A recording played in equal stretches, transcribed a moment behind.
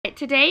Hi,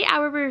 today I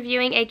will be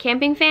reviewing a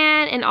camping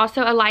fan and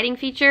also a lighting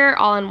feature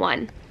all in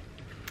one.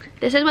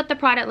 This is what the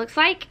product looks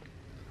like.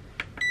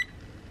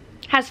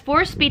 Has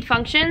 4 speed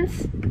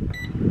functions.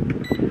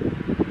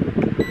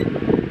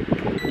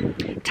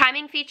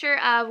 Timing feature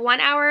of 1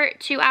 hour,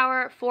 2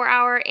 hour, 4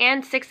 hour,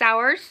 and 6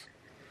 hours.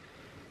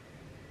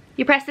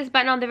 You press this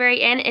button on the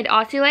very end, it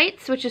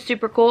oscillates, which is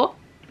super cool.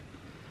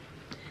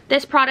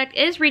 This product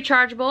is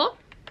rechargeable.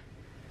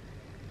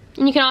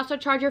 And you can also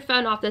charge your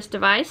phone off this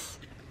device.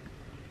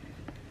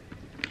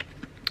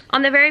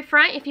 On the very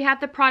front, if you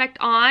have the product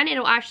on,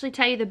 it'll actually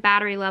tell you the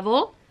battery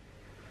level,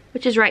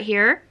 which is right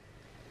here.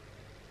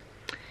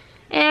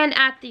 And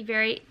at the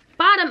very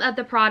bottom of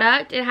the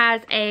product, it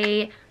has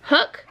a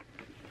hook.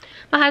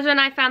 My husband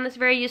and I found this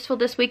very useful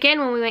this weekend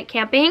when we went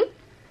camping.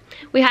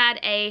 We had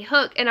a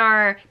hook in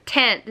our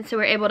tent, and so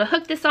we were able to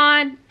hook this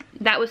on.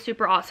 That was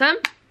super awesome.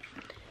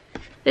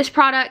 This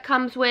product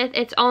comes with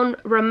its own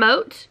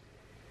remote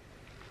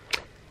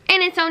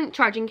and its own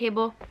charging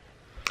cable.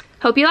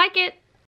 Hope you like it.